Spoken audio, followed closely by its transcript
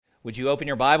Would you open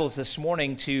your Bibles this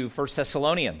morning to 1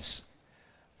 Thessalonians?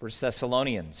 1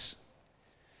 Thessalonians.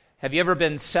 Have you ever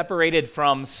been separated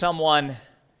from someone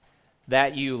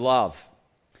that you love?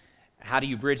 How do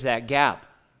you bridge that gap?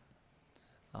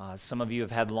 Some of you have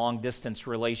had long-distance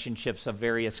relationships of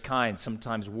various kinds.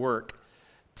 Sometimes work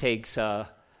takes a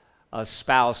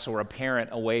spouse or a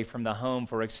parent away from the home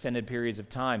for extended periods of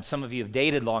time. Some of you have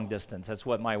dated long-distance. That's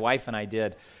what my wife and I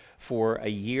did for a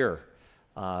year.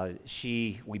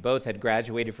 We both had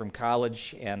graduated from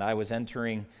college, and I was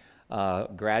entering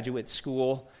graduate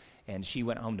school, and she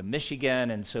went home to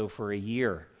Michigan, and so for a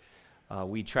year,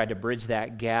 we tried to bridge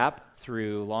that gap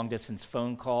through long-distance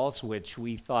phone calls, which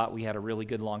we thought we had a really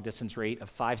good long-distance rate of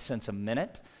 5 cents a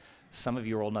minute. Some of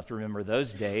you are old enough to remember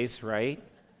those days, right?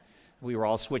 We were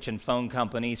all switching phone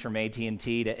companies from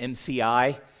AT&T to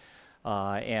MCI,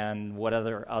 and what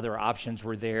other options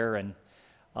were there, and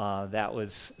that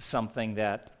was something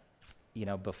that,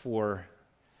 before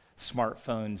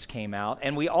smartphones came out.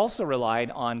 And we also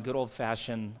relied on good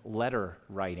old-fashioned letter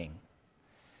writing.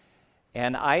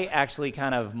 And I actually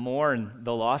kind of mourn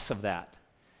the loss of that.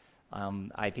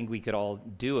 I think we could all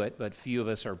do it, but few of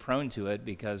us are prone to it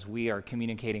because we are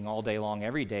communicating all day long,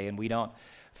 every day, and we don't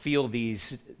feel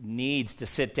these needs to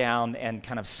sit down and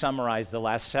kind of summarize the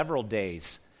last several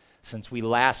days since we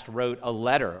last wrote a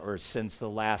letter or since the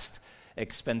last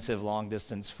expensive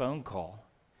long-distance phone call.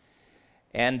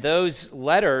 And those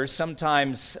letters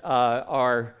sometimes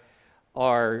are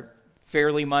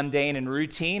fairly mundane and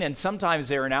routine, and sometimes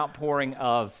they're an outpouring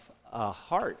of a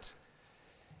heart.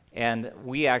 And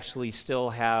we actually still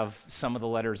have some of the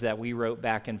letters that we wrote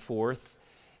back and forth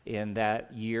in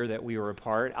that year that we were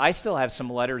apart. I still have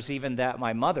some letters even that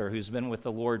my mother, who's been with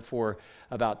the Lord for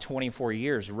about 24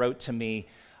 years, wrote to me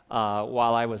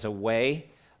while I was away.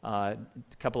 A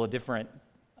couple of different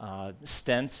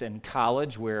stints in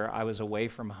college where I was away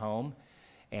from home.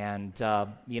 And,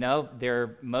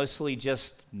 they're mostly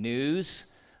just news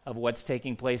of what's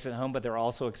taking place at home, but they're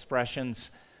also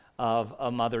expressions of a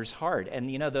mother's heart.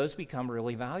 And, those become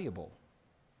really valuable.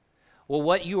 Well,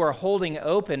 what you are holding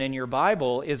open in your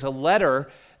Bible is a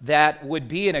letter that would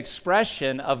be an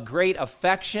expression of great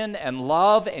affection and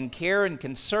love and care and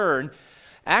concern,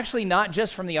 actually not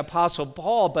just from the Apostle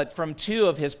Paul, but from two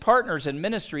of his partners in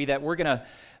ministry that we're going to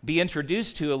be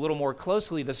introduced to a little more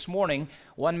closely this morning.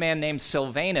 One man named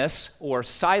Silvanus, or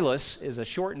Silas is a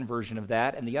shortened version of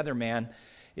that, and the other man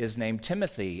is named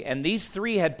Timothy. And these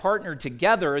three had partnered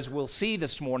together, as we'll see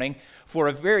this morning, for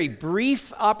a very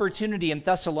brief opportunity in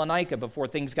Thessalonica before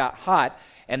things got hot,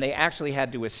 and they actually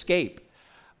had to escape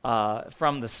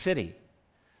from the city.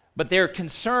 But their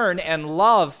concern and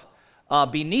love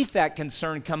beneath that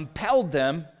concern compelled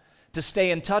them to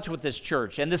stay in touch with this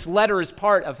church. And this letter is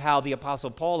part of how the Apostle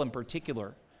Paul in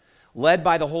particular, led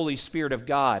by the Holy Spirit of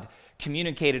God,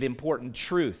 communicated important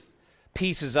truth,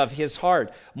 pieces of his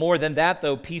heart. More than that,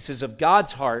 though, pieces of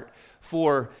God's heart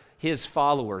for his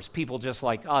followers, people just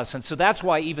like us. And so that's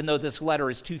why, even though this letter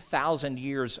is 2,000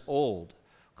 years old,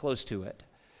 close to it,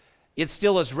 it's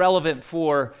still as relevant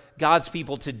for God's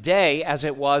people today as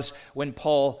it was when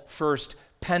Paul first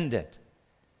penned it.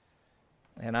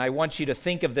 And I want you to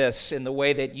think of this in the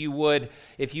way that you would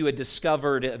if you had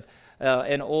discovered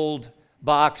an old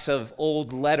box of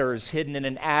old letters hidden in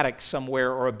an attic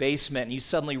somewhere or a basement, and you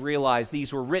suddenly realize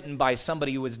these were written by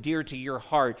somebody who was dear to your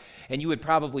heart, and you would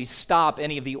probably stop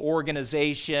any of the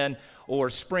organization or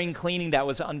spring cleaning that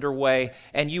was underway,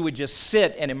 and you would just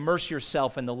sit and immerse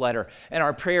yourself in the letter. And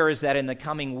our prayer is that in the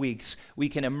coming weeks, we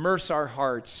can immerse our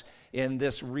hearts in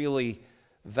this really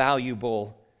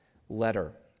valuable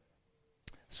letter.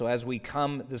 So as we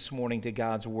come this morning to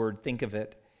God's Word, think of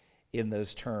it in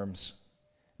those terms.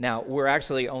 Now, we're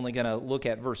actually only going to look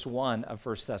at verse 1 of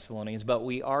 1 Thessalonians, but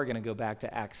we are going to go back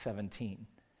to Acts 17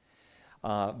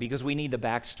 because we need the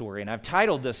backstory. And I've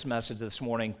titled this message this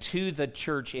morning, To the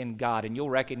Church in God, and you'll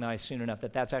recognize soon enough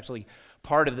that that's actually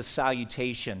part of the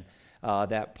salutation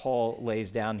that Paul lays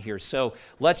down here. So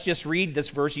let's just read this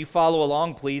verse. You follow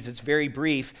along, please. It's very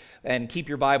brief, and keep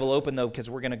your Bible open, though, because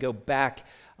we're going to go back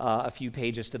a few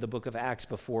pages to the book of Acts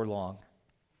before long.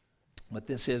 But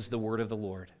this is the word of the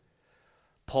Lord.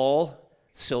 Paul,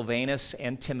 Silvanus,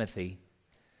 and Timothy,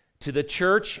 to the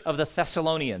church of the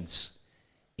Thessalonians,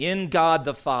 in God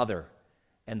the Father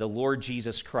and the Lord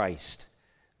Jesus Christ,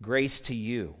 grace to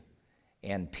you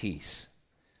and peace.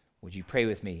 Would you pray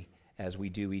with me as we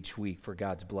do each week for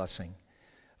God's blessing?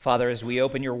 Father, as we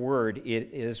open your word, it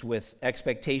is with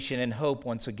expectation and hope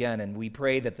once again, and we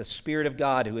pray that the Spirit of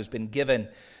God, who has been given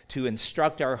to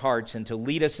instruct our hearts and to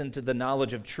lead us into the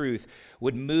knowledge of truth,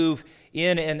 would move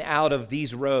in and out of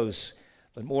these rows,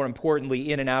 but more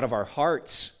importantly, in and out of our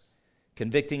hearts,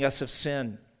 convicting us of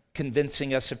sin,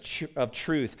 convincing us of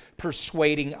truth,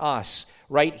 persuading us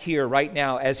right here, right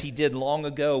now, as he did long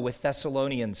ago with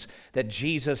Thessalonians, that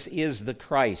Jesus is the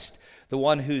Christ, the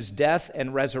one whose death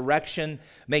and resurrection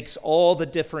makes all the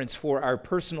difference for our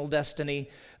personal destiny,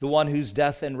 the one whose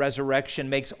death and resurrection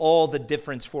makes all the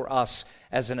difference for us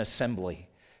as an assembly.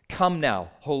 Come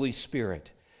now, Holy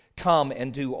Spirit, come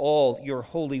and do all your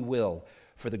holy will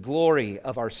for the glory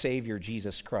of our Savior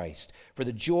Jesus Christ, for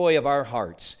the joy of our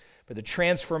hearts, for the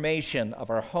transformation of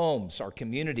our homes, our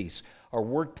communities, our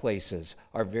workplaces,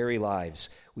 our very lives.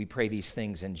 We pray these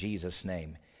things in Jesus'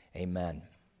 name. Amen.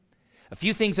 A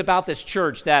few things about this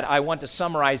church that I want to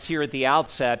summarize here at the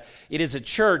outset. It is a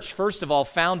church, first of all,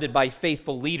 founded by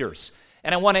faithful leaders.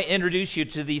 And I want to introduce you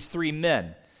to these three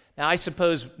men. Now, I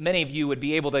suppose many of you would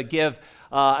be able to give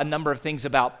a number of things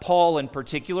about Paul in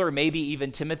particular, maybe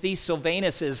even Timothy.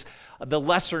 Silvanus is the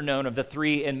lesser known of the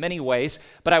three in many ways,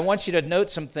 but I want you to note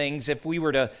some things if we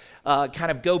were to kind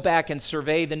of go back and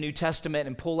survey the New Testament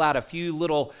and pull out a few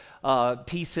little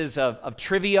pieces of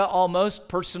trivia almost,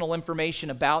 personal information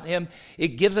about him.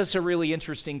 It gives us a really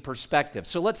interesting perspective.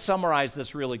 So let's summarize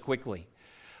this really quickly.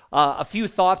 A few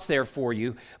thoughts there for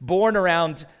you. Born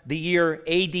around the year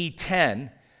AD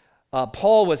 10,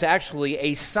 Paul was actually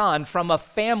a son from a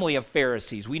family of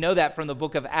Pharisees. We know that from the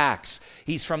book of Acts.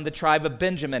 He's from the tribe of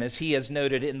Benjamin, as he has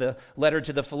noted in the letter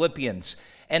to the Philippians.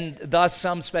 And thus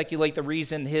some speculate the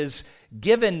reason his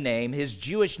given name, his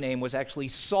Jewish name, was actually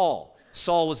Saul.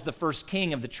 Saul was the first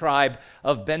king of the tribe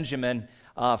of Benjamin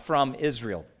from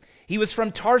Israel. He was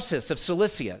from Tarsus of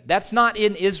Cilicia. That's not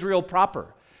in Israel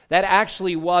proper. That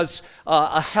actually was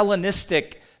a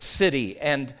Hellenistic city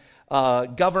and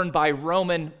governed by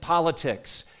Roman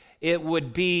politics. It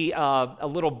would be a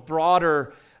little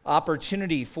broader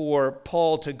opportunity for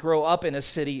Paul to grow up in a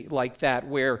city like that,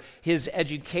 where his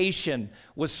education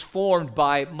was formed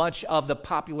by much of the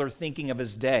popular thinking of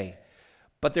his day.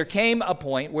 But there came a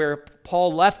point where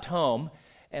Paul left home,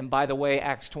 and by the way,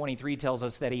 Acts 23 tells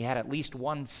us that he had at least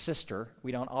one sister.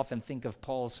 We don't often think of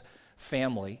Paul's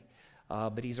family,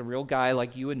 but he's a real guy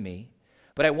like you and me.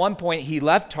 But at one point, he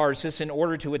left Tarsus in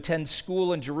order to attend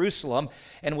school in Jerusalem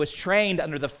and was trained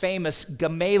under the famous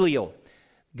Gamaliel.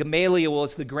 Gamaliel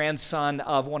was the grandson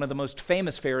of one of the most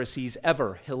famous Pharisees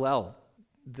ever, Hillel.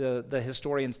 The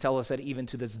historians tell us that even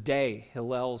to this day,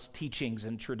 Hillel's teachings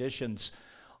and traditions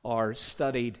are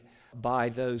studied by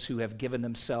those who have given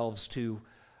themselves to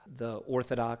the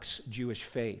Orthodox Jewish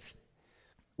faith.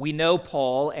 We know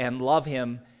Paul and love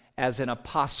him as an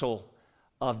apostle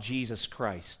of Jesus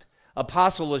Christ.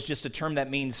 Apostle is just a term that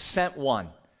means sent one.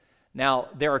 Now,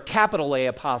 there are capital A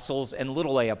apostles and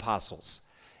little a apostles.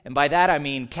 And by that I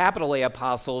mean capital A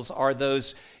apostles are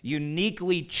those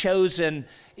uniquely chosen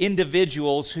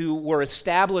individuals who were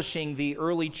establishing the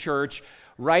early church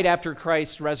right after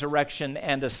Christ's resurrection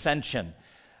and ascension.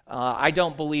 I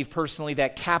don't believe personally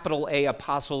that capital A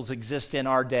apostles exist in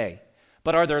our day.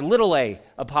 But are there little a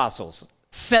apostles?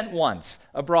 Sent ones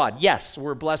abroad. Yes,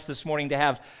 we're blessed this morning to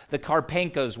have the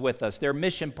Karpenkos with us. They're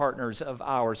mission partners of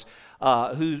ours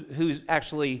who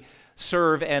actually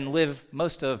serve and live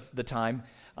most of the time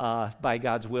by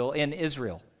God's will in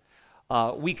Israel.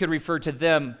 We could refer to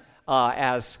them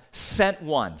as sent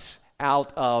ones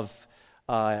out of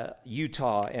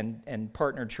Utah and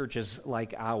partner churches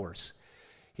like ours.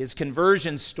 His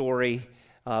conversion story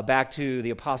back to the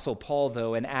Apostle Paul,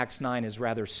 though, in Acts 9 is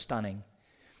rather stunning.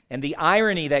 And the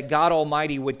irony that God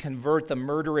Almighty would convert the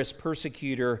murderous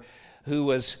persecutor who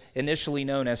was initially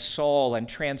known as Saul and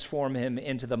transform him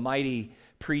into the mighty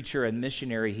preacher and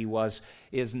missionary he was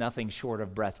is nothing short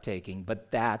of breathtaking.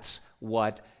 But that's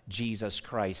what Jesus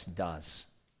Christ does.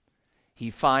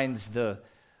 He finds the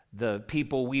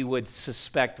people we would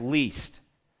suspect least,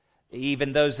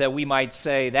 even those that we might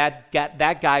say, that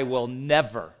guy will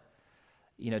never,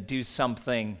 do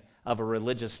something of a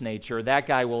religious nature. That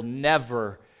guy will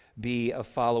never be a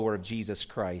follower of Jesus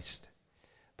Christ.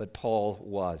 But Paul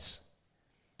was.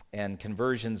 And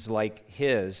conversions like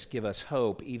his give us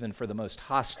hope even for the most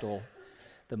hostile,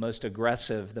 the most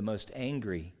aggressive, the most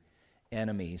angry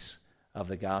enemies of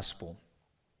the gospel.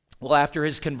 Well, after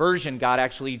his conversion, God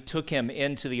actually took him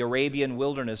into the Arabian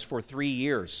wilderness for 3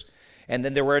 years. And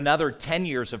then there were another 10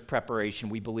 years of preparation,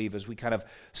 we believe, as we kind of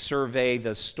survey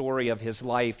the story of his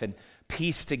life and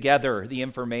piece together the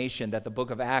information that the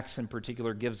book of Acts in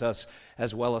particular gives us,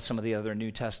 as well as some of the other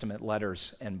New Testament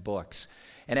letters and books.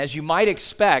 And as you might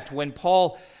expect, when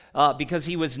Paul, because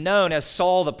he was known as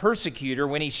Saul the persecutor,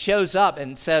 when he shows up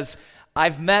and says,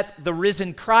 "I've met the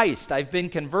risen Christ, I've been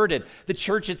converted," the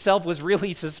church itself was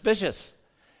really suspicious,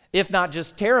 if not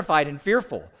just terrified and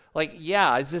fearful. Like,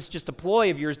 yeah, is this just a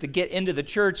ploy of yours to get into the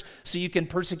church so you can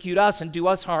persecute us and do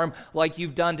us harm like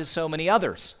you've done to so many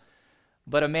others?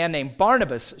 But a man named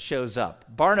Barnabas shows up.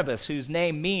 Barnabas, whose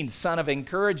name means son of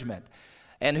encouragement,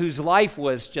 and whose life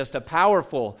was just a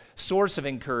powerful source of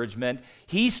encouragement.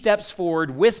 He steps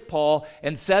forward with Paul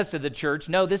and says to the church,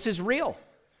 no, this is real.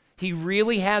 He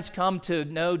really has come to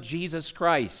know Jesus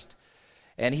Christ,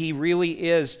 and he really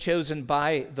is chosen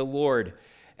by the Lord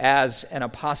as an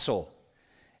apostle.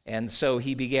 And so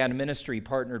he began ministry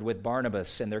partnered with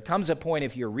Barnabas. And there comes a point,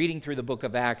 if you're reading through the book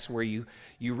of Acts, where you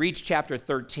reach chapter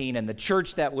 13, and the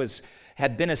church that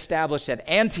had been established at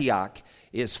Antioch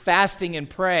is fasting and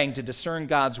praying to discern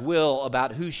God's will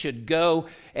about who should go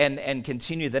and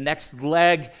continue the next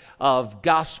leg of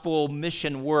gospel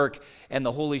mission work. And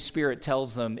the Holy Spirit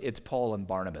tells them it's Paul and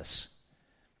Barnabas.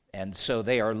 And so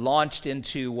they are launched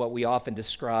into what we often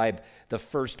describe the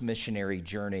first missionary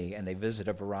journey, and they visit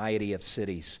a variety of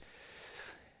cities.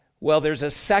 Well, there's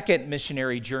a second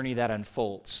missionary journey that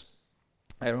unfolds.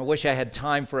 I wish I had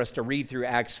time for us to read through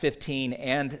Acts 15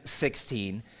 and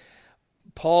 16.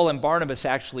 Paul and Barnabas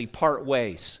actually part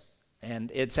ways,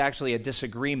 and it's actually a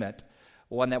disagreement,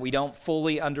 one that we don't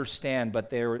fully understand, but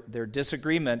their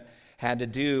disagreement had to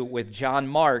do with John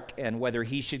Mark and whether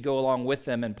he should go along with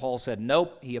them. And Paul said,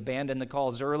 nope, he abandoned the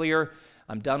cause earlier.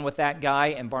 I'm done with that guy.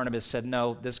 And Barnabas said,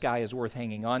 no, this guy is worth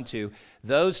hanging on to.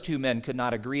 Those two men could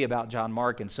not agree about John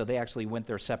Mark, and so they actually went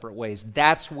their separate ways.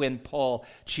 That's when Paul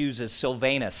chooses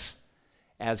Silvanus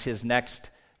as his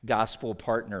next gospel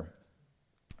partner.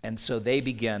 And so they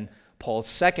begin Paul's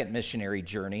second missionary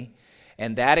journey.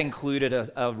 And that included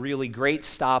a really great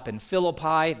stop in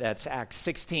Philippi. That's Acts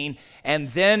 16. And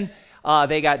then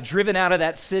they got driven out of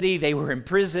that city. They were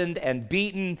imprisoned and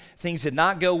beaten. Things did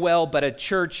not go well, but a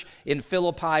church in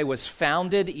Philippi was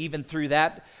founded even through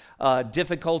that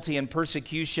difficulty and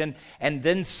persecution. And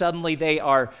then suddenly they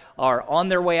are on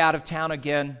their way out of town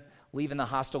again, leaving the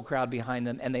hostile crowd behind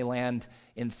them, and they land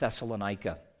in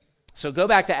Thessalonica. So go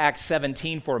back to Acts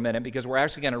 17 for a minute, because we're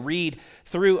actually going to read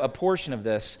through a portion of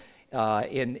this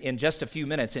in just a few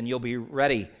minutes, and you'll be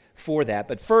ready for that.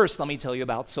 But first, let me tell you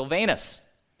about Silvanus,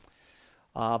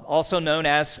 also known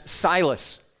as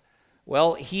Silas.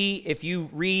 Well, if you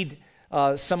read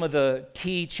some of the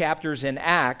key chapters in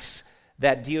Acts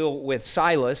that deal with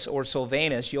Silas or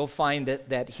Silvanus, you'll find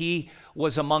that he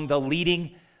was among the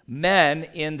leading men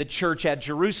in the church at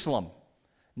Jerusalem.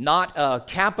 Not a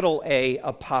capital A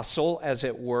apostle, as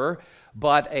it were,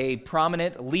 but a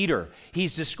prominent leader.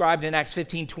 He's described in Acts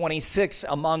 15:26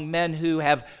 among men who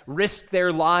have risked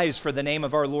their lives for the name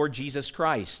of our Lord Jesus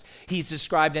Christ. He's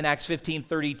described in Acts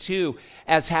 15:32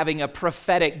 as having a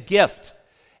prophetic gift.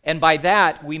 And by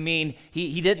that, we mean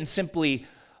he didn't simply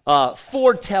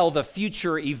foretell the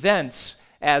future events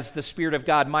as the Spirit of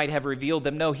God might have revealed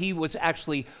them. No, he was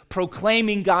actually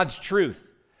proclaiming God's truth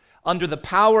under the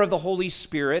power of the Holy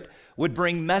Spirit, would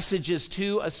bring messages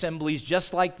to assemblies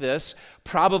just like this,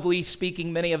 probably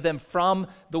speaking many of them from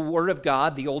the Word of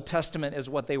God. The Old Testament is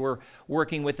what they were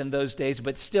working with in those days,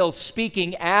 but still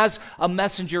speaking as a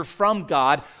messenger from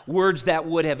God, words that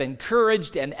would have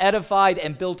encouraged and edified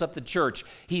and built up the church.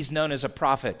 He's known as a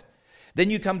prophet. Then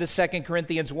you come to 2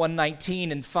 Corinthians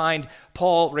 1:19 and find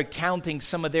Paul recounting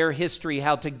some of their history,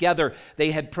 how together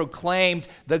they had proclaimed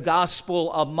the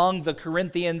gospel among the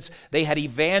Corinthians. They had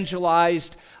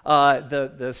evangelized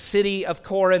the city of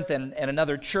Corinth, and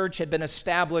another church had been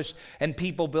established, and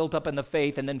people built up in the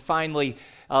faith. And then finally,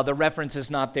 the reference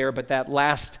is not there, but that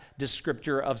last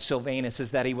descriptor of Silvanus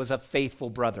is that he was a faithful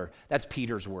brother. That's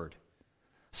Peter's word.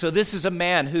 So this is a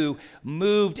man who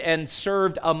moved and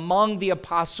served among the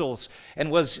apostles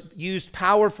and was used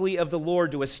powerfully of the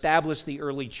Lord to establish the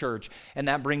early church. And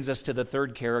that brings us to the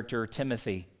third character,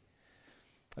 Timothy.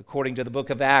 According to the book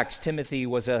of Acts, Timothy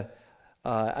was a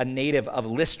native of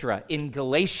Lystra in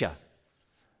Galatia.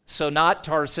 So not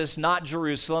Tarsus, not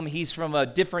Jerusalem. He's from a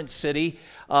different city,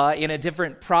 in a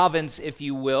different province, if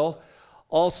you will.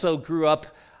 Also grew up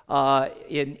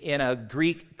in a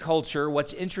Greek culture.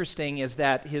 What's interesting is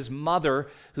that his mother,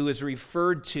 who is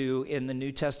referred to in the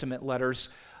New Testament letters,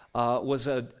 was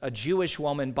a Jewish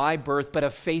woman by birth, but a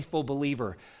faithful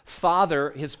believer.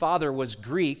 His father was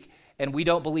Greek, and we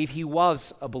don't believe he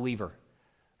was a believer.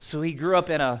 So he grew up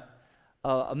in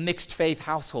a mixed faith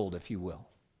household, if you will.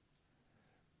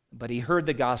 But he heard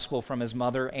the gospel from his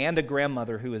mother and a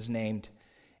grandmother who is named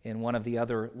in one of the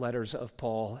other letters of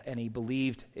Paul, and he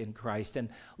believed in Christ. And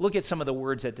look at some of the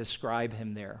words that describe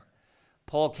him there.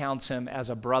 Paul counts him as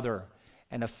a brother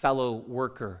and a fellow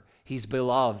worker. He's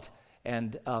beloved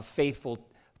and a faithful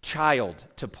child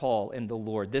to Paul in the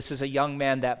Lord. This is a young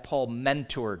man that Paul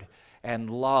mentored and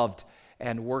loved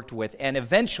and worked with. And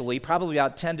eventually, probably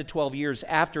about 10 to 12 years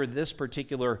after this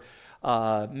particular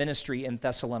ministry in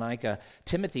Thessalonica,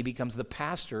 Timothy becomes the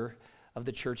pastor of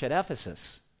the church at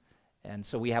Ephesus. And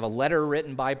so we have a letter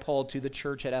written by Paul to the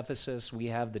church at Ephesus. We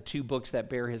have the 2 books that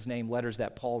bear his name, letters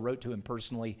that Paul wrote to him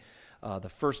personally. The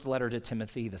first letter to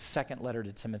Timothy, the second letter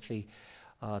to Timothy.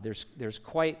 There's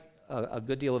quite a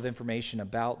good deal of information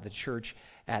about the church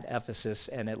at Ephesus,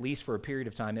 and at least for a period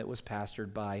of time, it was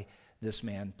pastored by this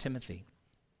man, Timothy.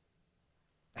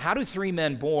 How do 3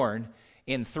 men born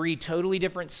in 3 totally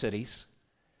different cities,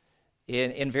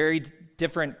 in very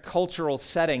different cultural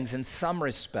settings in some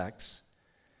respects,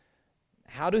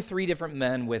 how do 3 different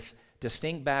men with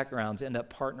distinct backgrounds end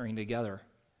up partnering together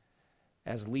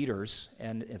as leaders?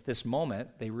 And at this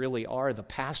moment, they really are the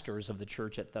pastors of the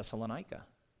church at Thessalonica.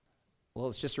 Well,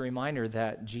 it's just a reminder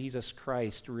that Jesus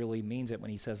Christ really means it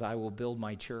when he says, I will build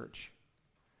my church.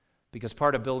 Because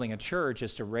part of building a church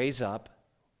is to raise up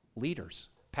leaders,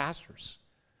 pastors,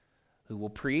 who will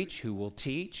preach, who will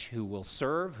teach, who will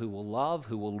serve, who will love,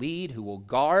 who will lead, who will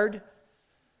guard,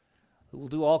 who will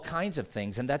do all kinds of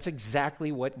things. And that's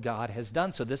exactly what God has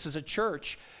done. So this is a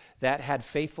church that had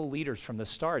faithful leaders from the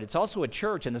start. It's also a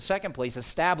church, in the second place,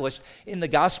 established in the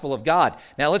gospel of God.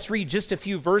 Now let's read just a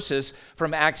few verses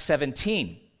from Acts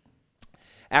 17.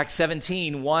 Acts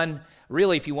 17,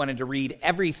 really, if you wanted to read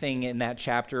everything in that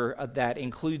chapter that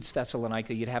includes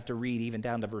Thessalonica, you'd have to read even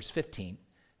down to verse 15.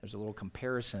 There's a little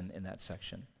comparison in that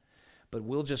section. But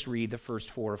we'll just read the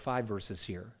first 4 or 5 verses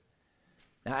here.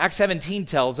 Now, Acts 17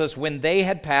 tells us when they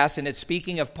had passed, and it's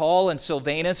speaking of Paul and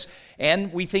Silvanus,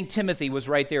 and we think Timothy was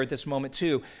right there at this moment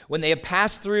too. When they had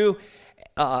passed through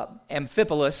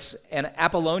Amphipolis and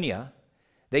Apollonia,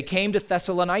 they came to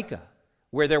Thessalonica,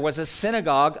 where there was a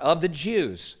synagogue of the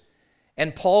Jews.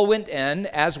 And Paul went in,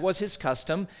 as was his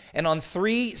custom, and on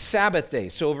 3 Sabbath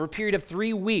days, so over a period of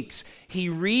 3 weeks, he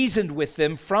reasoned with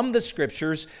them from the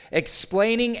Scriptures,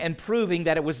 explaining and proving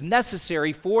that it was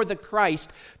necessary for the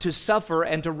Christ to suffer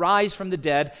and to rise from the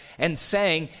dead, and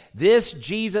saying, this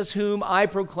Jesus whom I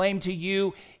proclaim to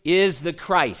you is the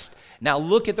Christ. Now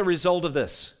look at the result of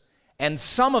this. And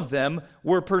some of them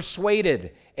were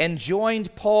persuaded and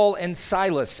joined Paul and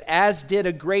Silas, as did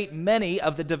a great many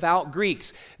of the devout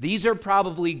Greeks. These are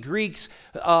probably Greeks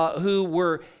who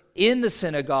were in the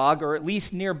synagogue, or at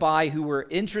least nearby, who were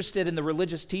interested in the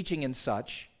religious teaching and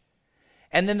such.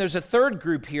 And then there's a third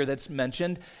group here that's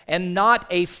mentioned, and not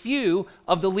a few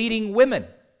of the leading women.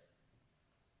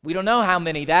 We don't know how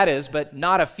many that is, but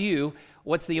not a few.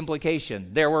 What's the implication?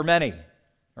 There were many,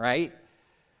 right?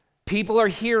 People are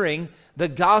hearing the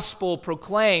gospel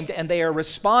proclaimed, and they are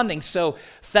responding. So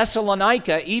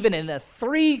Thessalonica, even in a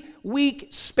 3-week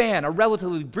span, a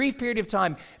relatively brief period of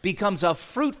time, becomes a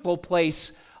fruitful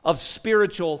place of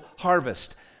spiritual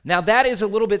harvest. Now that is a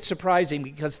little bit surprising,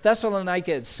 because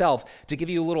Thessalonica itself, to give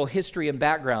you a little history and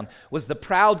background, was the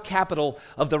proud capital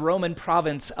of the Roman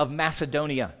province of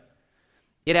Macedonia.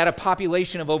 It had a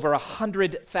population of over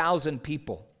 100,000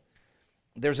 people.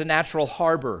 There's a natural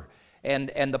harbor,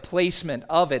 and the placement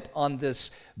of it on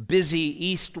this busy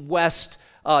east-west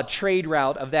trade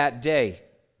route of that day,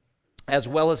 as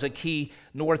well as a key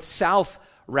north-south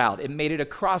route. It made it a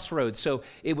crossroads, so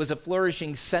it was a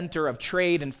flourishing center of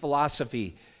trade and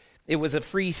philosophy. It was a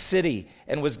free city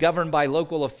and was governed by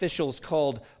local officials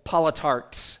called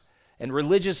politarchs. And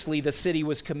religiously, the city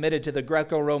was committed to the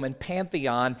Greco-Roman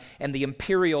pantheon and the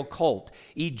imperial cult.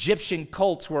 Egyptian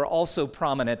cults were also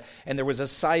prominent, and there was a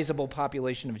sizable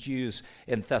population of Jews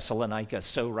in Thessalonica,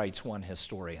 so writes one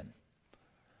historian.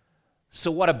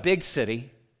 So what a big city,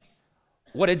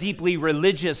 what a deeply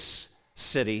religious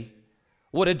city,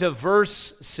 what a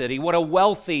diverse city, what a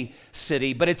wealthy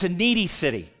city, but it's a needy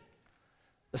city,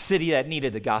 a city that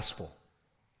needed the gospel.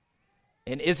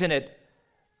 And isn't it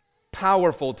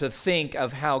powerful to think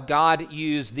of how God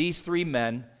used these 3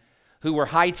 men who were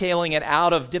hightailing it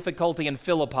out of difficulty in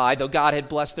Philippi, though God had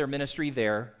blessed their ministry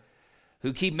there,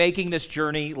 who keep making this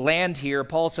journey, land here.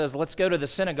 Paul says, let's go to the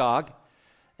synagogue.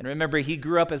 And remember, he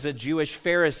grew up as a Jewish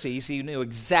Pharisee, so he knew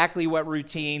exactly what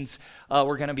routines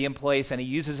were going to be in place, and he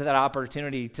uses that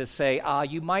opportunity to say,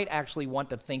 you might actually want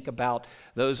to think about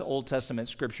those Old Testament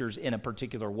scriptures in a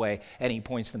particular way, and he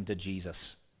points them to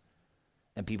Jesus.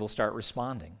 And people start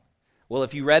responding. Well,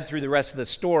 if you read through the rest of the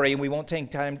story, and we won't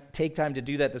take time to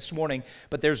do that this morning,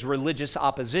 but there's religious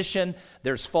opposition,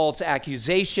 there's false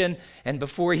accusation, and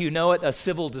before you know it, a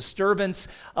civil disturbance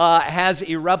has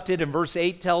erupted. And verse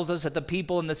 8 tells us that the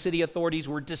people and the city authorities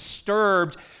were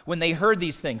disturbed when they heard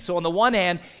these things. So on the one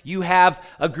hand, you have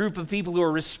a group of people who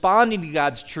are responding to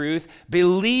God's truth,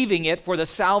 believing it for the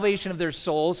salvation of their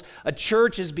souls. A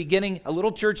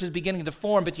little church is beginning to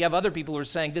form, but you have other people who are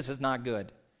saying, this is not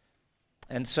good.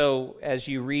 And so as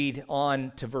you read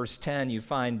on to verse 10, you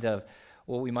find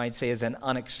what we might say is an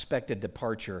unexpected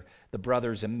departure. The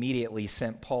brothers immediately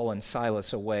sent Paul and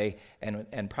Silas away,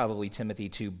 and probably Timothy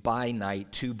too, by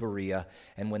night to Berea.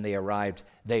 And when they arrived,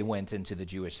 they went into the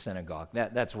Jewish synagogue.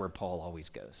 That's where Paul always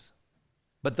goes.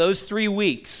 But those 3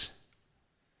 weeks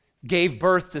gave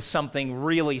birth to something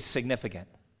really significant.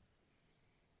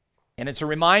 And it's a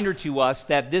reminder to us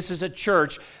that this is a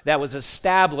church that was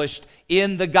established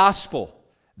in the gospel.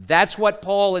 That's what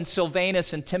Paul and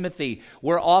Silvanus and Timothy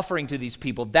were offering to these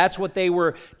people. That's what they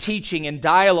were teaching and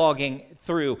dialoguing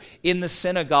through in the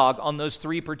synagogue on those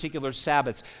 3 particular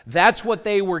Sabbaths. That's what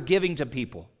they were giving to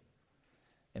people.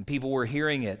 And people were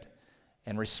hearing it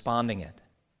and responding it.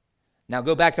 Now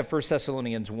go back to 1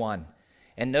 Thessalonians 1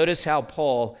 and notice how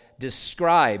Paul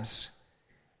describes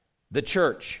the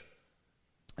church.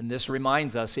 And this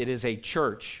reminds us it is a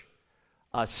church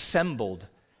assembled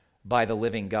by the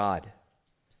living God.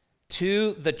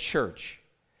 To the church.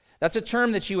 That's a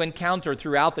term that you encounter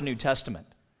throughout the New Testament.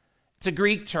 It's a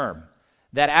Greek term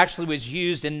that actually was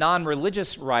used in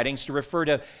non-religious writings to refer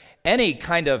to any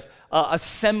kind of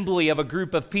assembly of a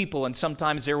group of people. And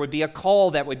sometimes there would be a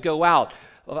call that would go out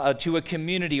to a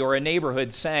community or a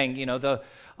neighborhood saying,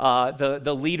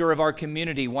 the leader of our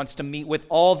community wants to meet with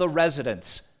all the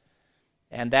residents.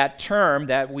 And that term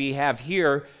that we have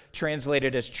here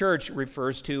translated as church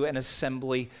refers to an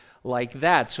assembly like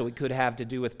that. So it could have to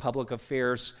do with public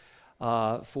affairs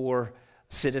for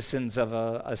citizens of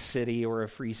a city or a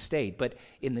free state. But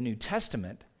in the New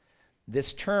Testament,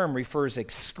 this term refers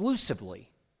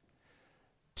exclusively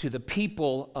to the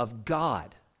people of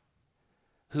God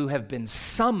who have been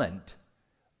summoned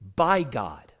by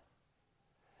God.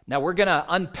 Now we're going to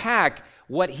unpack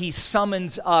what he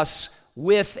summons us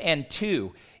with and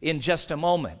to in just a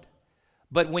moment.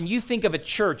 But when you think of a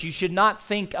church, you should not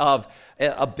think of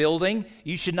a building.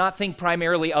 You should not think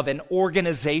primarily of an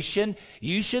organization.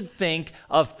 You should think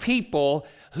of people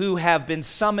who have been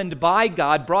summoned by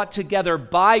God, brought together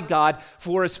by God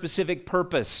for a specific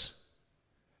purpose.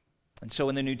 And so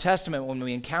in the New Testament, when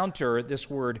we encounter this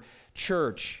word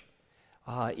church,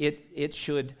 it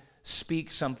should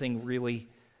speak something really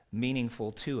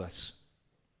meaningful to us.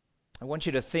 I want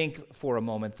you to think for a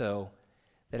moment, though,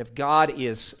 that if God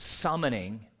is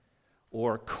summoning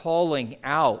or calling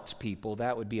out people,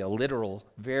 that would be a literal,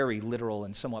 very literal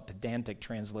and somewhat pedantic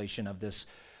translation of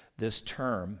this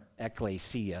term,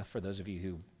 ecclesia, for those of you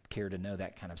who care to know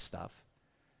that kind of stuff.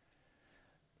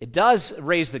 It does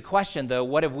raise the question, though,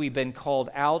 what have we been called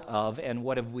out of and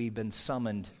what have we been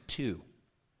summoned to?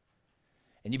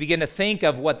 And you begin to think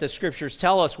of what the Scriptures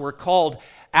tell us. We're called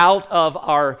out of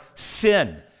our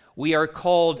sin. We are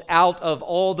called out of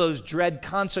all those dread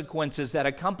consequences that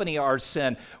accompany our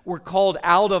sin. We're called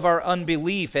out of our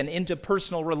unbelief and into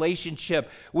personal relationship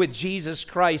with Jesus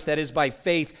Christ, that is by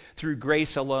faith through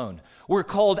grace alone. We're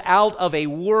called out of a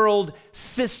world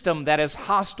system that is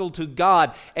hostile to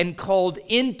God and called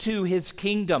into his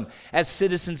kingdom as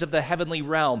citizens of the heavenly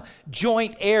realm.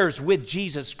 Joint heirs with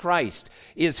Jesus Christ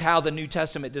is how the New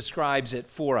Testament describes it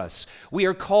for us. We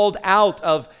are called out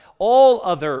of all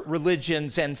other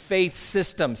religions and faith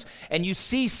systems. And you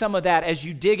see some of that as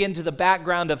you dig into the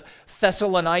background of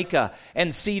Thessalonica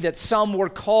and see that some were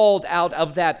called out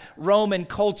of that Roman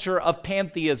culture of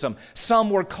pantheism. Some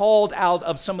were called out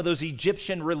of some of those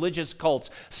Egyptian religious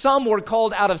cults. Some were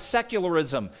called out of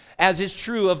secularism, as is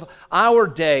true of our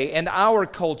day and our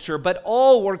culture. But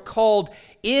all were called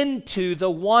into the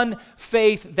one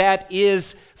faith that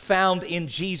is found in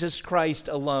Jesus Christ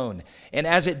alone. And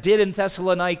as it did in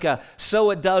Thessalonica,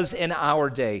 so it does in our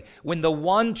day. When the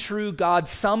one true God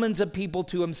summons a people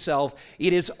to himself,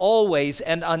 it always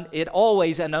and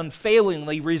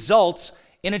unfailingly results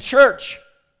in a church.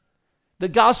 The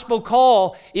gospel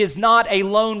call is not a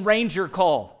Lone Ranger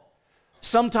call.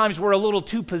 Sometimes we're a little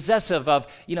too possessive of,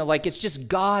 like it's just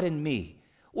God and me.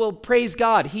 Well, praise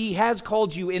God, he has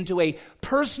called you into a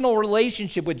personal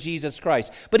relationship with Jesus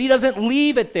Christ, but he doesn't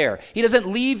leave it there. He doesn't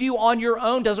leave you on your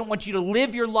own, doesn't want you to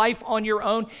live your life on your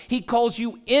own. He calls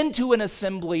you into an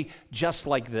assembly just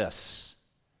like this.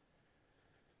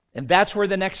 And that's where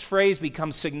the next phrase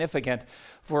becomes significant,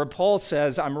 for Paul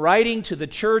says, I'm writing to the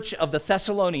church of the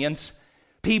Thessalonians,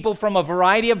 People from a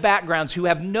variety of backgrounds who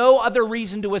have no other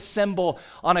reason to assemble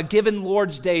on a given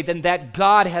Lord's Day than that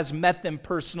God has met them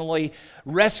personally,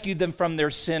 rescued them from their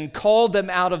sin, called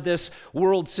them out of this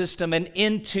world system and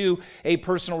into a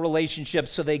personal relationship.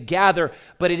 So they gather,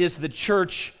 but it is the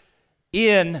church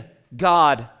in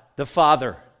God the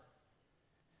Father.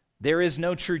 There is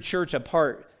no true church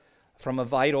apart from a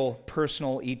vital,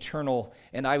 personal, eternal,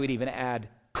 and I would even add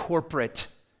corporate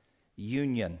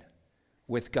union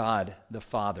with God the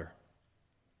Father.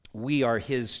 We are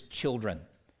His children.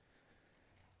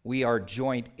 We are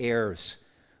joint heirs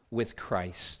with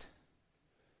Christ.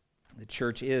 The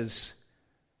church is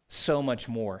so much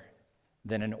more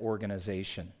than an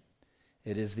organization.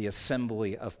 It is the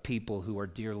assembly of people who are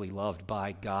dearly loved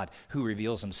by God, who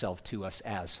reveals Himself to us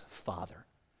as Father.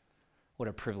 What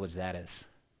a privilege that is.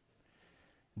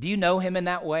 Do you know Him in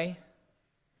that way?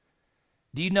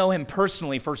 Do you know Him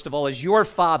personally, first of all, as your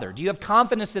Father? Do you have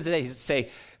confidence today to say,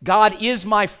 God is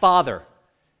my Father?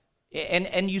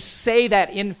 And you say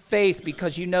that in faith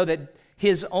because you know that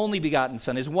His only begotten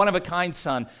Son, His one-of-a-kind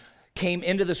Son, came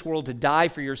into this world to die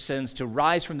for your sins, to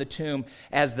rise from the tomb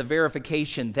as the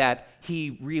verification that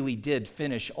He really did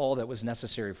finish all that was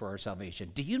necessary for our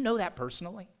salvation. Do you know that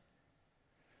personally?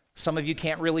 Some of you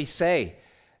can't really say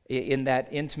in that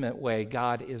intimate way,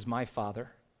 God is my Father,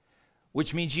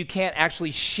 which means you can't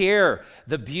actually share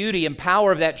the beauty and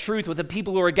power of that truth with the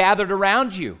people who are gathered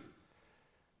around you,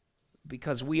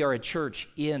 because we are a church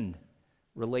in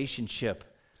relationship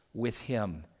with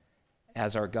Him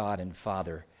as our God and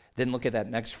Father. Then look at that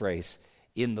next phrase,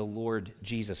 in the Lord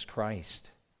Jesus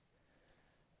Christ.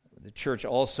 The church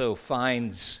also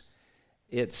finds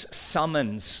its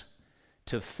summons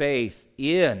to faith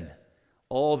in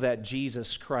all that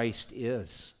Jesus Christ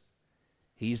is.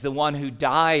 He's the one who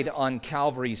died on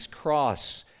Calvary's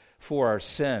cross for our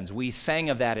sins. We sang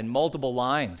of that in multiple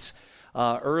lines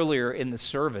earlier in the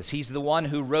service. He's the one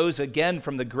who rose again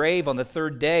from the grave on the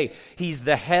third day. He's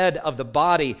the head of the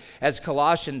body, as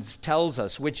Colossians tells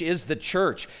us, which is the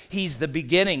church. He's the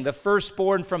beginning, the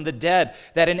firstborn from the dead,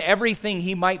 that in everything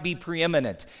He might be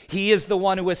preeminent. He is the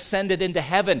one who ascended into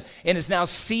heaven and is now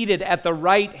seated at the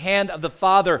right hand of the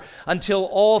Father until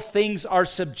all things are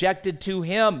subjected to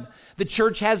Him. The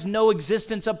church has no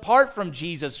existence apart from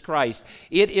Jesus Christ.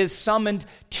 It is summoned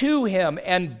to Him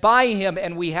and by Him,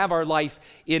 and we have our life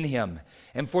in Him.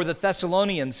 And for the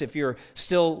Thessalonians, if you're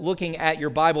still looking at your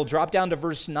Bible, drop down to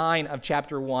verse 9 of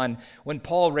chapter 1, when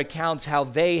Paul recounts how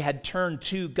they had turned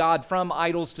to God from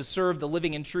idols to serve the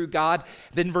living and true God.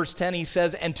 Then verse 10, he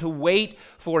says, and to wait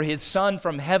for His Son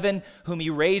from heaven, whom He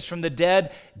raised from the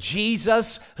dead,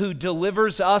 Jesus, who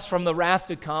delivers us from the wrath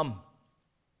to come.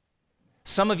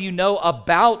 Some of you know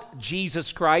about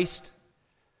Jesus Christ.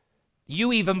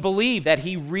 You even believe that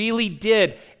He really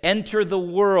did enter the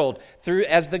world through,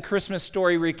 as the Christmas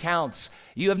story recounts.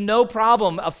 You have no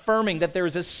problem affirming that there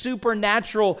is a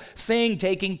supernatural thing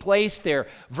taking place there.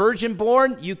 Virgin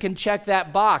born, you can check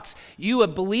that box. You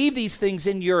believe these things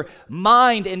in your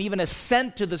mind and even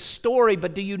assent to the story,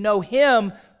 but do you know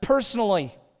Him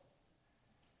personally?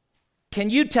 Can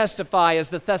you testify, as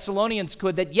the Thessalonians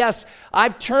could, that yes,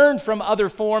 I've turned from other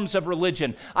forms of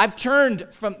religion. I've turned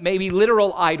from maybe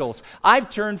literal idols. I've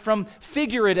turned from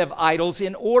figurative idols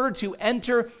in order to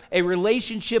enter a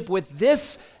relationship with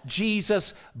this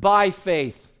Jesus by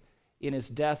faith in His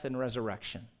death and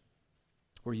resurrection.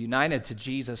 We're united to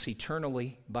Jesus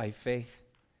eternally by faith.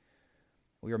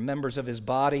 We are members of His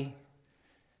body.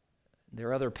 There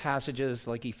are other passages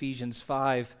like Ephesians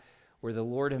 5 where the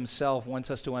Lord Himself wants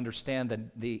us to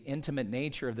understand the intimate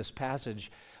nature of this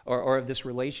passage or of this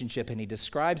relationship, and He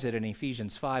describes it in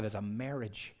Ephesians 5 as a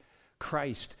marriage.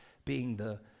 Christ being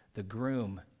the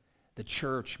groom, the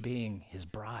church being His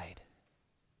bride.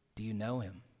 Do you know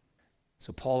Him?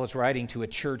 So Paul is writing to a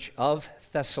church of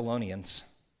Thessalonians,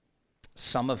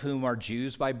 some of whom are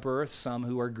Jews by birth, some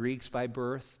who are Greeks by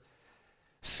birth.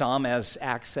 Some, as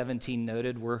Acts 17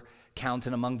 noted, were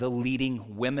counted among the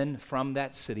leading women from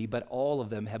that city, but all of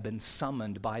them have been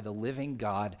summoned by the living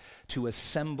God to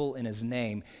assemble in His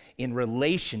name in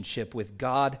relationship with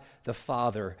God the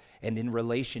Father and in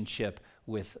relationship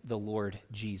with the Lord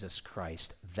Jesus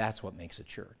Christ. That's what makes a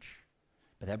church.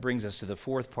 But that brings us to the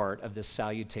fourth part of this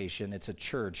salutation. It's a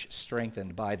church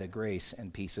strengthened by the grace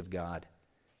and peace of God.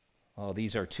 Oh,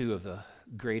 these are two of the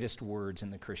greatest words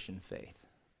in the Christian faith.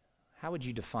 How would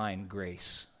you define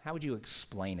grace? How would you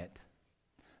explain it?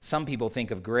 Some people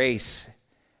think of grace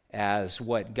as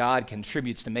what God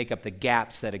contributes to make up the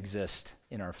gaps that exist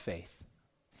in our faith,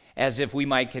 as if we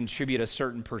might contribute a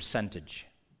certain percentage.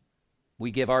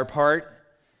 We give our part,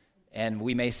 and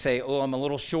we may say, oh, I'm a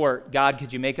little short. God,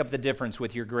 could you make up the difference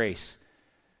with your grace?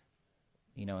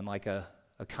 And like a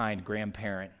kind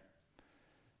grandparent,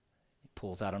 he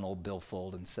pulls out an old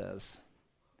billfold and says,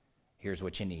 here's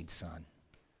what you need, son.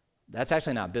 That's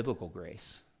actually not biblical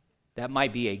grace. That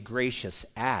might be a gracious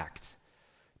act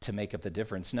to make up the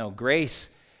difference. No, grace,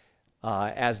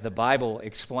 as the Bible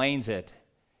explains it,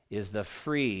 is the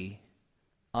free,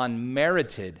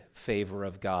 unmerited favor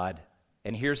of God.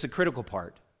 And here's the critical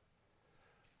part: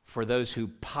 for those who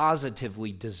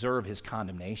positively deserve his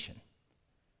condemnation.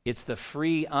 It's the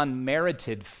free,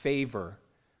 unmerited favor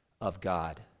of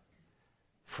God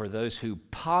for those who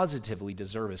positively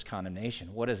deserve his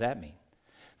condemnation. What does that mean?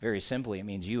 Very simply, it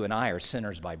means you and I are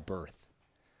sinners by birth.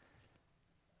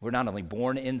 We're not only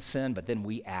born in sin, but then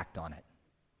we act on it.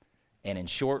 And in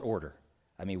short order,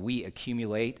 we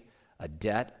accumulate a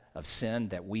debt of sin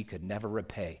that we could never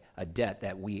repay, a debt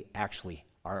that we actually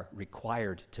are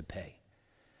required to pay.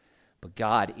 But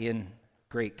God, in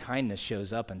great kindness,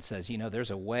 shows up and says,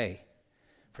 there's a way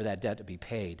for that debt to be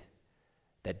paid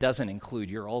that doesn't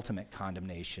include your ultimate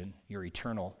condemnation, your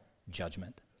eternal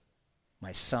judgment.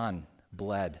 My son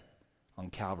bled on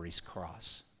Calvary's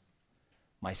cross.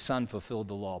 My son fulfilled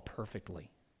the law perfectly.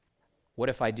 What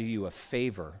if I do you a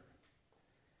favor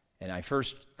and I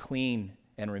first clean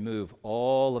and remove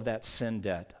all of that sin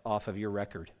debt off of your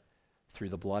record through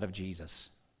the blood of Jesus?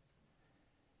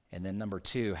 And then number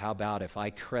two, how about if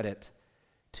I credit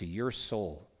to your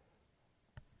soul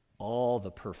all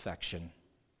the perfection,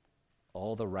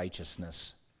 all the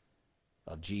righteousness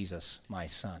of Jesus, my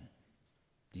son?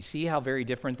 Do you see how very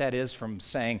different that is from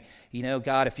saying,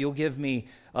 God, if you'll give me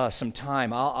some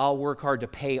time, I'll work hard to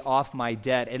pay off my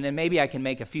debt, and then maybe I can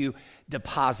make a few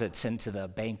deposits into the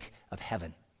bank of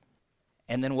heaven.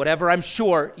 And then whatever I'm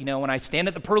short, when I stand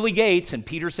at the pearly gates and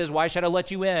Peter says, why should I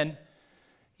let you in?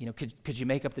 Could you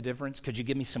make up the difference? Could you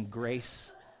give me some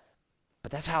grace?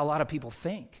 But that's how a lot of people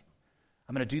think.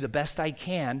 I'm going to do the best I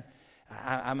can.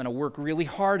 I'm going to work really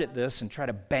hard at this and try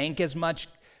to bank as much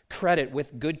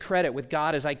good credit with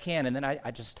God as I can, and then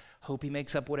I just hope he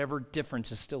makes up whatever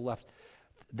difference is still left.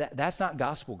 That's not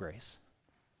gospel grace.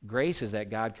 Grace is that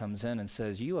God comes in and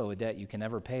says, you owe a debt you can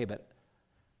never pay, but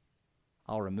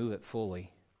I'll remove it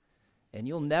fully. And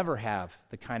you'll never have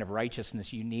the kind of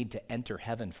righteousness you need to enter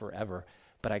heaven forever,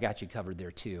 but I got you covered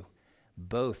there too.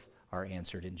 Both are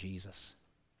answered in Jesus.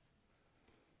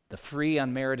 The free,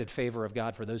 unmerited favor of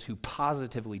God for those who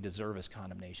positively deserve his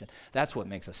condemnation. That's what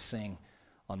makes us sing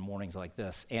on mornings like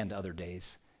this and other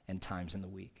days and times in the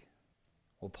week.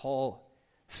 Well, Paul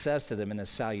says to them in his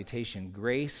salutation,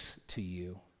 grace to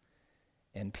you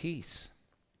and peace.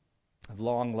 I've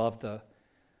long loved the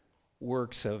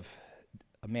works of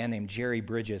a man named Jerry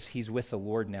Bridges. He's with the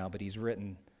Lord now, but he's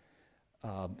written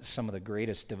some of the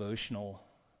greatest devotional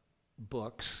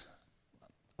books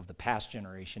of the past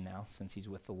generation now, since he's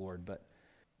with the Lord. But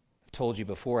I've told you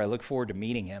before, I look forward to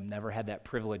meeting him. Never had that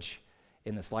privilege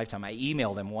in this lifetime. I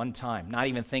emailed him one time, not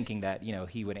even thinking that,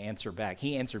 he would answer back.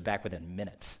 He answered back within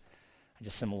minutes. I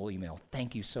just sent him a little email.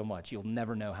 Thank you so much. You'll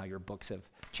never know how your books have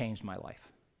changed my life.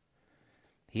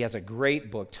 He has a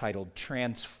great book titled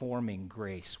Transforming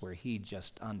Grace, where he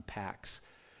just unpacks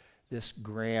this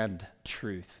grand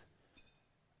truth,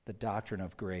 the doctrine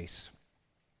of grace.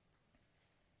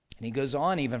 And he goes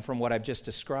on, even from what I've just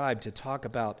described, to talk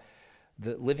about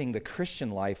living the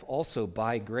Christian life also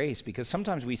by grace, because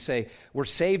sometimes we say we're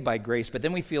saved by grace, but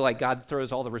then we feel like God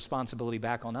throws all the responsibility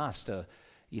back on us to,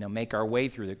 make our way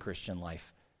through the Christian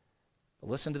life. But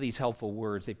listen to these helpful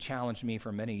words. They've challenged me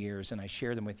for many years, and I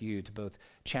share them with you to both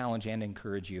challenge and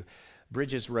encourage you.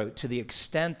 Bridges wrote, to the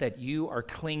extent that you are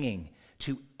clinging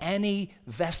to any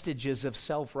vestiges of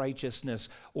self-righteousness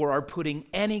or are putting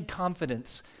any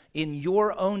confidence in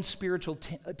your own spiritual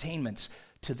attainments,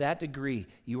 to that degree,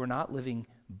 you are not living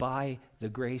by the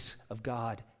grace of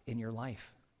God in your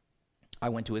life. I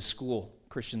went to a school,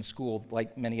 Christian school,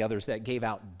 like many others, that gave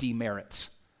out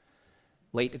demerits.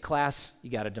 Late to class, you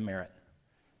got a demerit.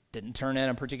 Didn't turn in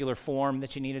a particular form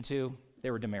that you needed to,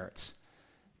 there were demerits.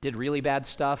 Did really bad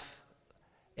stuff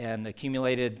and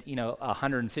accumulated,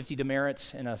 150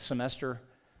 demerits in a semester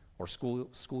or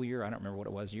school year. I don't remember what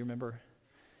it was. Do you remember?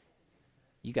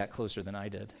 You got closer than I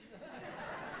did.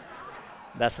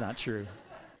 That's not true.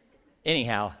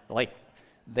 Anyhow,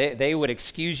 they would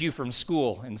excuse you from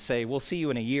school and say, we'll see you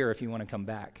in a year if you want to come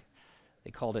back.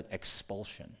 They called it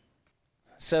expulsion.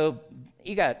 So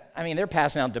they're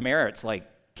passing out demerits like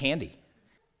candy.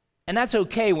 And that's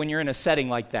okay when you're in a setting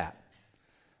like that.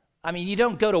 You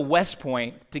don't go to West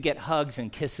Point to get hugs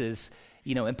and kisses,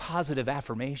 and positive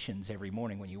affirmations every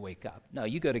morning when you wake up. No,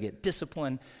 you go to get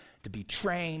discipline, to be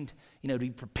trained, to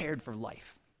be prepared for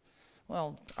life.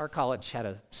 Well, our college had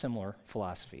a similar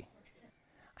philosophy.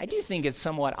 I do think it's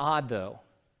somewhat odd, though,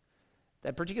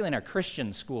 that particularly in a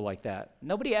Christian school like that,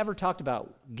 nobody ever talked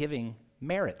about giving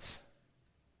merits.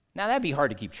 Now, that'd be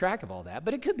hard to keep track of all that,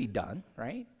 but it could be done,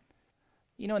 right?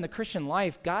 You know, in the Christian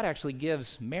life, God actually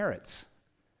gives merits,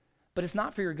 but it's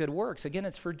not for your good works. Again,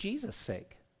 it's for Jesus'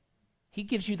 sake. He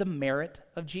gives you the merit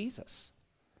of Jesus,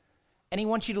 and he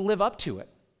wants you to live up to it.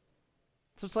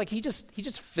 So it's like he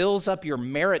just fills up your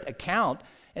merit account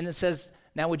and it says,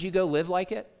 now would you go live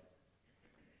like it?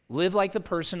 Live like the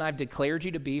person I've declared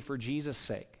you to be for Jesus'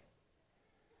 sake.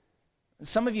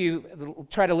 Some of you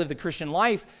try to live the Christian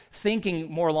life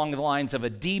thinking more along the lines of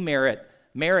a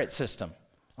merit system.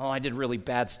 Oh, I did really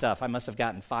bad stuff. I must have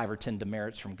gotten 5 or 10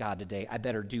 demerits from God today. I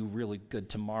better do really good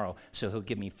tomorrow so he'll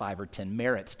give me 5 or 10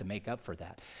 merits to make up for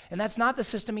that. And that's not the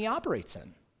system he operates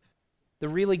in. The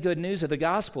really good news of the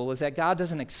gospel is that God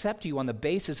doesn't accept you on the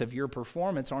basis of your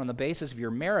performance or on the basis of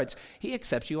your merits. He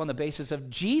accepts you on the basis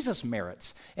of Jesus'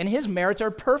 merits, and his merits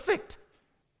are perfect.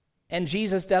 And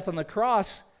Jesus' death on the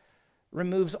cross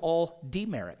removes all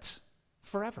demerits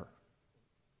forever.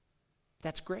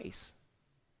 That's grace.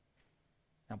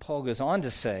 Now, Paul goes on to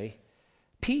say,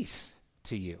 peace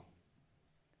to you.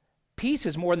 Peace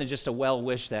is more than just a well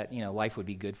wish that, life would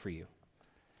be good for you,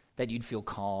 that you'd feel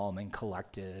calm and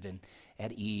collected and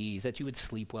at ease, that you would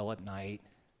sleep well at night.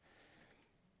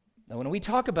 Now, when we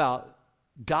talk about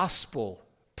gospel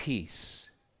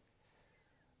peace,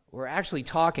 we're actually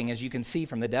talking, as you can see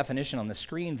from the definition on the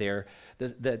screen there,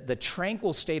 the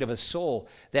tranquil state of a soul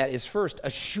that is first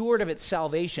assured of its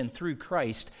salvation through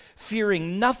Christ,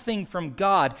 fearing nothing from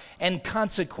God, and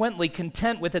consequently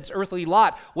content with its earthly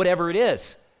lot, whatever it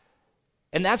is.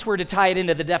 And that's where to tie it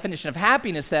into the definition of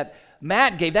happiness that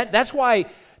Matt gave. That's why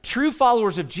true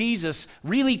followers of Jesus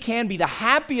really can be the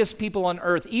happiest people on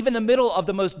earth, even in the middle of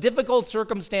the most difficult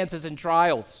circumstances and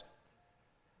trials.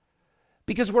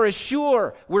 Because we're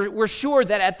sure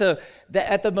that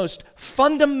at the most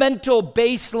fundamental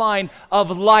baseline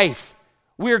of life,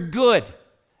 we're good.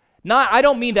 I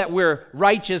don't mean that we're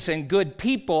righteous and good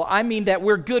people. I mean that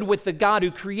we're good with the God who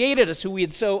created us, who we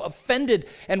had so offended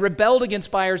and rebelled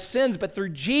against by our sins. But through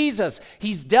Jesus,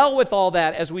 he's dealt with all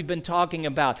that, as we've been talking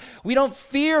about. We don't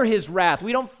fear his wrath.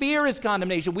 We don't fear his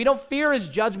condemnation. We don't fear his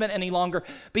judgment any longer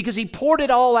because he poured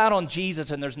it all out on Jesus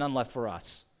and there's none left for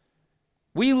us.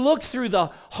 We look through the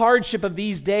hardship of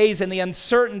these days and the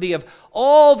uncertainty of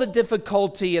all the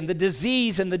difficulty and the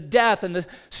disease and the death and the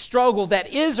struggle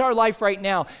that is our life right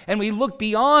now, and we look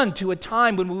beyond to a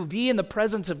time when we will be in the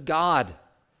presence of God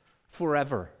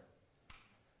forever.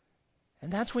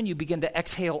 And that's when you begin to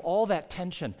exhale all that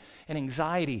tension and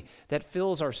anxiety that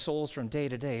fills our souls from day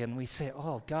to day, and we say,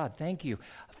 oh, God, thank you.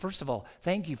 First of all,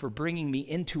 thank you for bringing me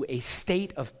into a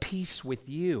state of peace with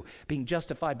you. Being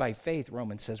justified by faith,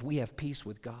 Romans says, we have peace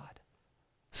with God.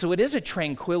 So it is a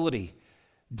tranquility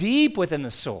deep within the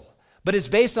soul, but it's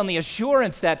based on the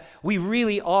assurance that we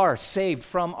really are saved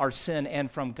from our sin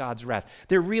and from God's wrath.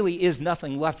 There really is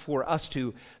nothing left for us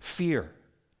to fear.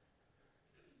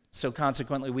 So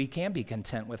consequently, we can be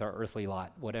content with our earthly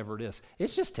lot, whatever it is.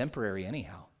 It's just temporary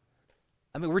anyhow.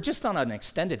 I mean, we're just on an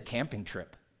extended camping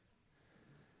trip.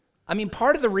 I mean,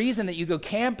 part of the reason that you go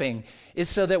camping is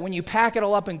so that when you pack it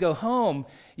all up and go home,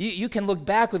 you can look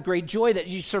back with great joy that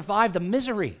you survived the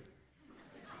misery.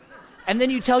 And then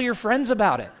you tell your friends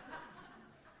about it.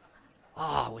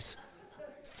 Oh, it was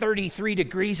 33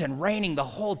 degrees and raining the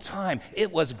whole time.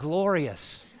 It was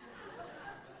glorious.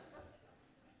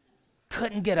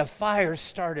 Couldn't get a fire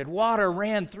started. Water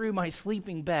ran through my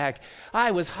sleeping bag.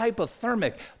 I was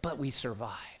hypothermic, but we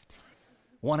survived.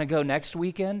 Want to go next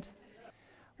weekend?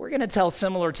 We're going to tell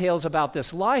similar tales about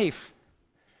this life,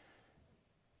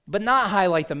 but not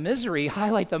highlight the misery,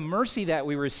 highlight the mercy that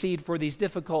we received for these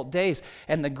difficult days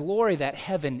and the glory that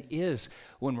heaven is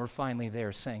when we're finally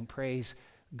there saying, praise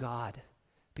God,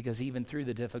 because even through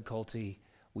the difficulty,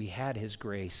 we had his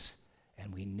grace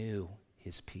and we knew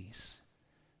his peace.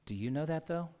 Do you know that,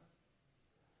 though?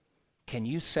 Can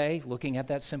you say, looking at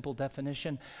that simple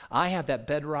definition, I have that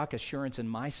bedrock assurance in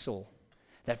my soul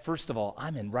that, first of all,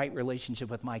 I'm in right relationship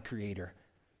with my Creator.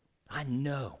 I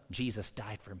know Jesus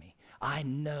died for me. I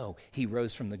know he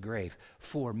rose from the grave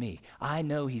for me. I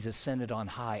know he's ascended on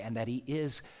high and that he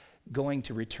is going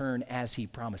to return as he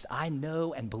promised. I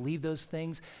know and believe those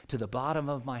things to the bottom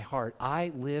of my heart.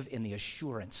 I live in the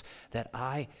assurance that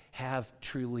I have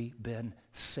truly been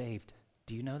saved.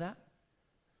 Do you know that?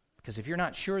 Because if you're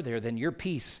not sure there, then your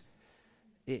peace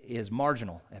is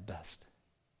marginal at best.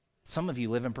 Some of you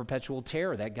live in perpetual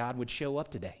terror that God would show up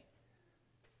today.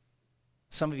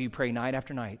 Some of you pray night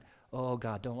after night, oh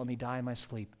God, don't let me die in my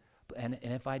sleep. And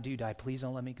if I do die, please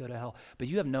don't let me go to hell. But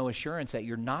you have no assurance that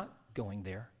you're not going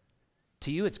there.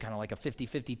 To you, it's kind of like a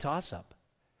 50-50 toss-up.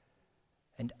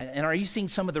 And are you seeing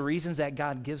some of the reasons that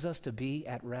God gives us to be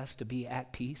at rest, to be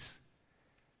at peace?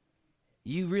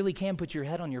 You really can put your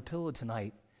head on your pillow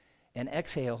tonight and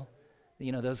exhale,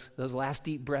 those last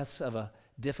deep breaths of a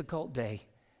difficult day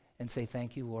and say,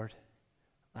 thank you, Lord.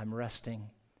 I'm resting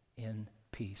in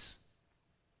peace.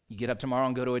 You get up tomorrow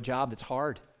and go to a job that's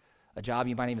hard. A job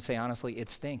you might even say, honestly, it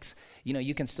stinks.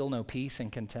 You can still know peace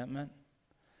and contentment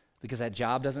because that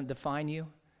job doesn't define you.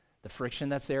 The friction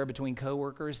that's there between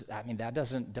coworkers, that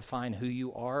doesn't define who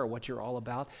you are or what you're all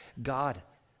about. God,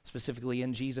 specifically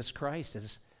in Jesus Christ,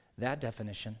 is that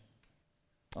definition.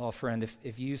 Oh, friend,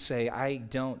 if you say, I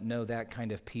don't know that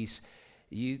kind of peace,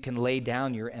 you can lay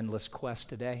down your endless quest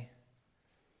today.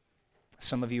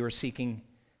 Some of you are seeking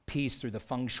peace through the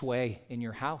feng shui in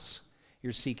your house.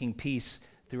 You're seeking peace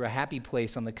through a happy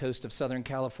place on the coast of Southern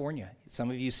California.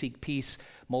 Some of you seek peace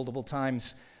multiple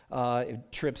times,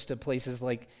 trips to places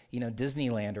like,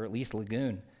 Disneyland or at least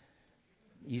Lagoon.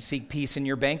 You seek peace in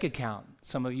your bank account.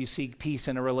 Some of you seek peace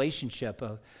in a relationship,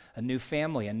 a new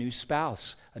family, a new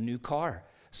spouse, a new car.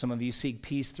 Some of you seek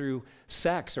peace through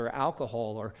sex or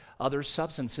alcohol or other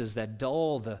substances that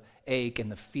dull the ache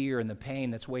and the fear and the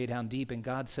pain that's way down deep. And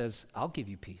God says, I'll give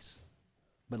you peace.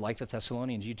 But like the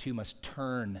Thessalonians, you too must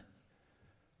turn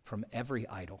from every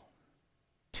idol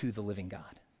to the living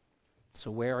God. So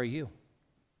where are you?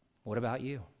 What about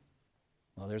you?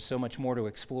 Well, there's so much more to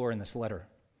explore in this letter.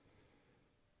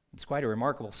 It's quite a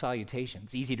remarkable salutation.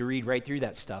 It's easy to read right through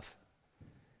that stuff.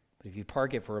 But if you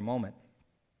park it for a moment,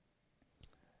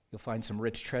 you'll find some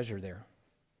rich treasure there.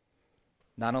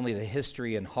 Not only the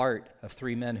history and heart of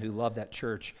three men who loved that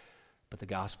church, but the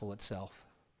gospel itself.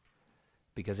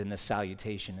 Because in this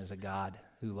salutation is a God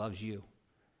who loves you,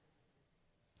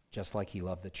 just like he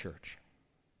loved the church.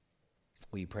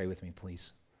 Will you pray with me,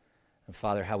 please? And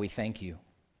Father, how we thank you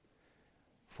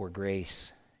for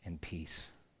grace and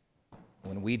peace.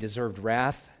 When we deserved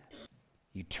wrath,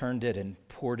 you turned it and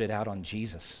poured it out on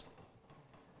Jesus.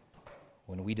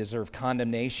 When we deserved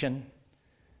condemnation,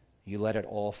 you let it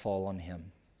all fall on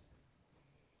him.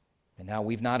 And now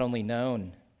we've not only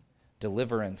known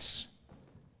deliverance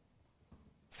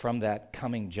from that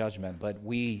coming judgment, but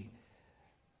we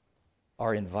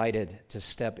are invited to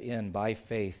step in by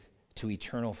faith to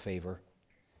eternal favor,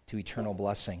 to eternal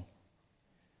blessing.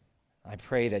 I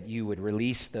pray that you would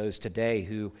release those today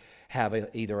who have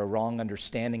either a wrong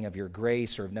understanding of your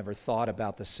grace or have never thought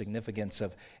about the significance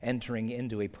of entering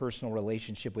into a personal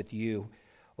relationship with you.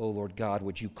 Oh, Lord God,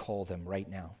 would you call them right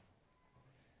now?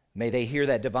 May they hear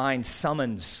that divine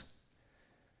summons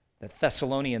that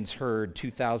Thessalonians heard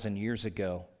 2,000 years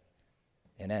ago,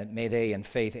 and may they in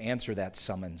faith answer that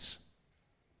summons,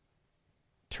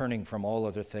 turning from all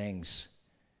other things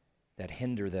that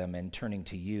hinder them and turning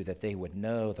to you, that they would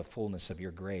know the fullness of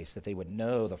your grace, that they would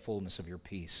know the fullness of your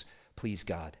peace. Please,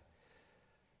 God,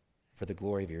 for the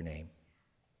glory of your name.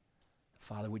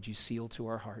 Father, would you seal to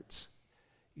our hearts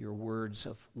your words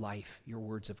of life, your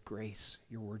words of grace,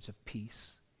 your words of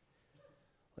peace.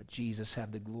 Let Jesus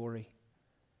have the glory.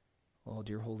 Oh,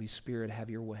 dear Holy Spirit, have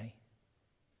your way.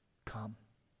 Come,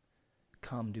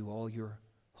 do all your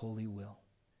holy will.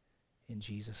 In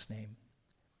Jesus' name,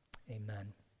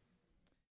 amen.